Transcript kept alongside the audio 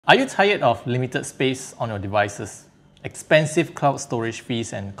Are you tired of limited space on your devices, expensive cloud storage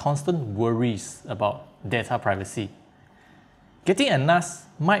fees, and constant worries about data privacy? Getting a NAS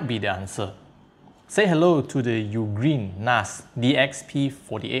might be the answer. Say hello to the Ugreen NAS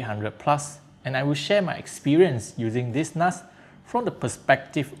DXP4800 Plus, and I will share my experience using this NAS from the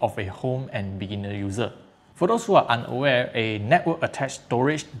perspective of a home and beginner user. For those who are unaware, a network-attached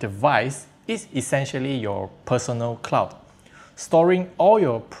storage device is essentially your personal cloud, storing all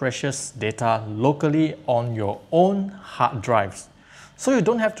your precious data locally on your own hard drives. So you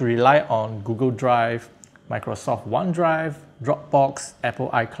don't have to rely on Google Drive, Microsoft OneDrive, Dropbox, Apple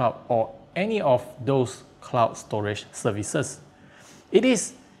iCloud, or any of those cloud storage services. It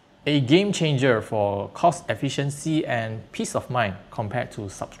is a game changer for cost efficiency and peace of mind compared to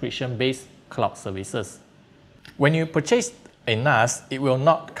subscription-based cloud services. When you purchase a NAS, it will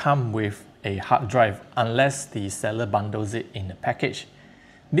not come with a hard drive unless the seller bundles it in a package.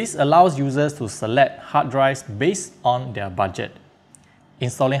 This allows users to select hard drives based on their budget.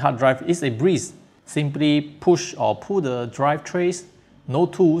 Installing hard drive is a breeze. Simply push or pull the drive trays. No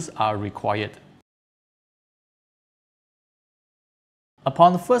tools are required.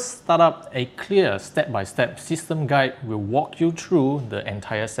 Upon first startup, a clear step-by-step system guide will walk you through the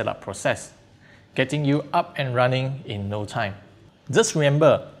entire setup process, getting you up and running in no time. Just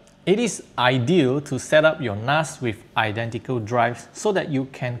remember, it is ideal to set up your NAS with identical drives so that you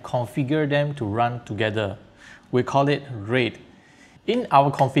can configure them to run together. We call it RAID. In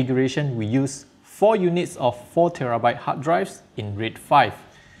our configuration, we use 4 units of 4TB hard drives in RAID 5.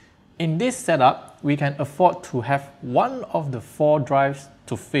 In this setup, we can afford to have one of the 4 drives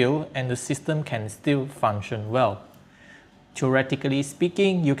to fail and the system can still function well. Theoretically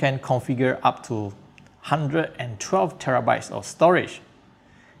speaking, you can configure up to 112 TB of storage.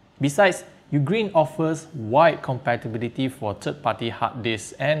 Besides, Ugreen offers wide compatibility for third-party hard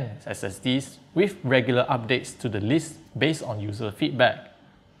disks and SSDs with regular updates to the list based on user feedback.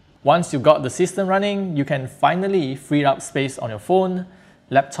 Once you got the system running, you can finally free up space on your phone,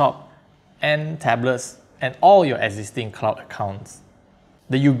 laptop, and tablets, and all your existing cloud accounts.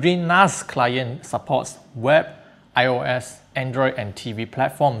 The Ugreen NAS client supports web, iOS, Android, and TV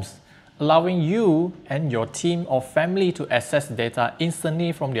platforms, allowing you and your team or family to access data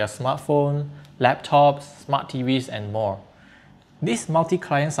instantly from their smartphone, laptops, smart TVs, and more. This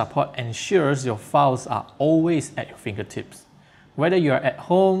multi-client support ensures your files are always at your fingertips, whether you are at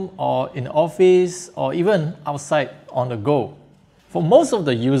home or in the office or even outside on the go. For most of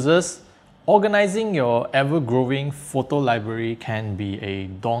the users, organizing your ever-growing photo library can be a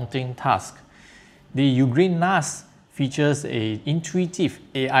daunting task. The Ugreen NAS features an intuitive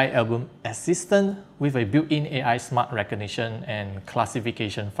AI album assistant with a built-in AI smart recognition and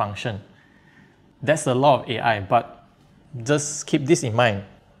classification function. That's a lot of AI, but just keep this in mind.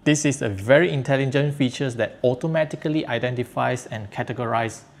 This is a very intelligent feature that automatically identifies and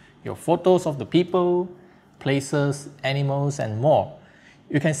categorizes your photos of the people, places, animals, and more.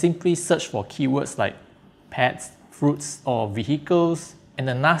 You can simply search for keywords like pets, fruits, or vehicles, and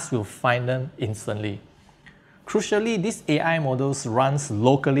the NAS will find them instantly. Crucially, this AI model runs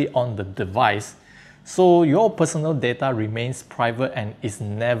locally on the device, so your personal data remains private and is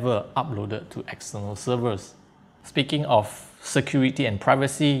never uploaded to external servers. Speaking of security and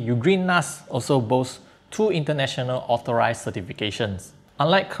privacy, Ugreen NAS also boasts 2 international authorized certifications.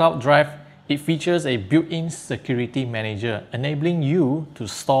 Unlike Cloud Drive, it features a built-in security manager, enabling you to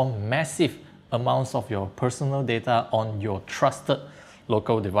store massive amounts of your personal data on your trusted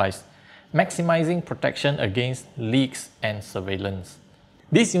local device, maximizing protection against leaks and surveillance.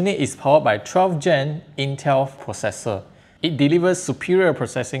 This unit is powered by 12th Gen Intel processor. It delivers superior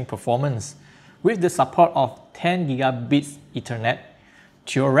processing performance. With the support of 10 gigabits Ethernet,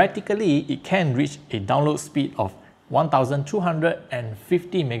 theoretically it can reach a download speed of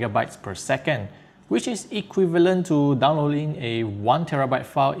 1250 megabytes per second, which is equivalent to downloading a 1 terabyte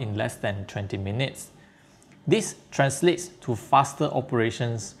file in less than 20 minutes. This translates to faster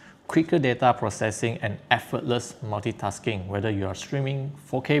operations, quicker data processing, and effortless multitasking, whether you are streaming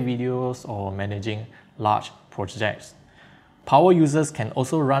 4K videos or managing large projects. Power users can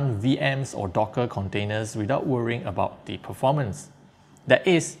also run VMs or Docker containers without worrying about the performance. That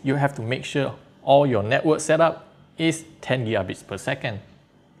is, you have to make sure all your network setup is 10 gigabits per second.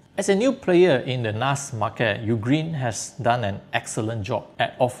 As a new player in the NAS market, Ugreen has done an excellent job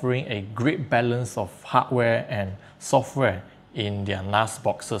at offering a great balance of hardware and software in their NAS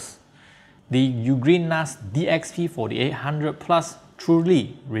boxes. The Ugreen NAS DXP4800 Plus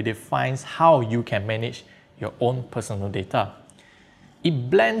truly redefines how you can manage your own personal data.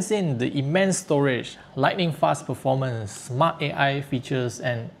 It blends in the immense storage, lightning fast performance, smart AI features,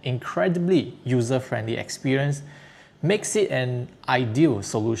 and incredibly user-friendly experience, makes it an ideal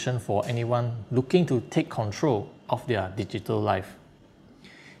solution for anyone looking to take control of their digital life.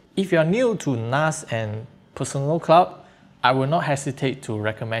 If you're new to NAS and personal cloud, I will not hesitate to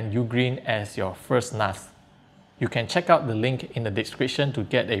recommend Ugreen as your first NAS. You can check out the link in the description to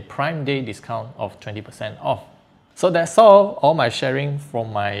get a Prime Day discount of 20% off. So that's all my sharing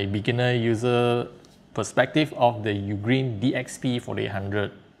from my beginner user perspective of the Ugreen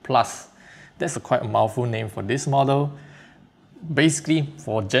DXP4800 Plus. That's quite a mouthful name for this model. Basically,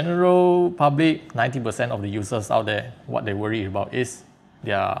 for general public, 90% of the users out there, what they worry about is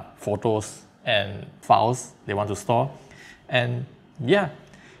their photos and files they want to store. And yeah,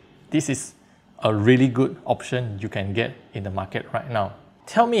 this is a really good option you can get in the market right now.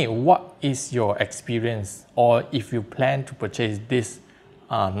 Tell me, what is your experience, or if you plan to purchase this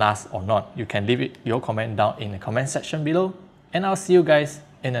NAS or not. You can leave your comment down in the comment section below, and I'll see you guys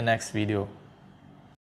in the next video.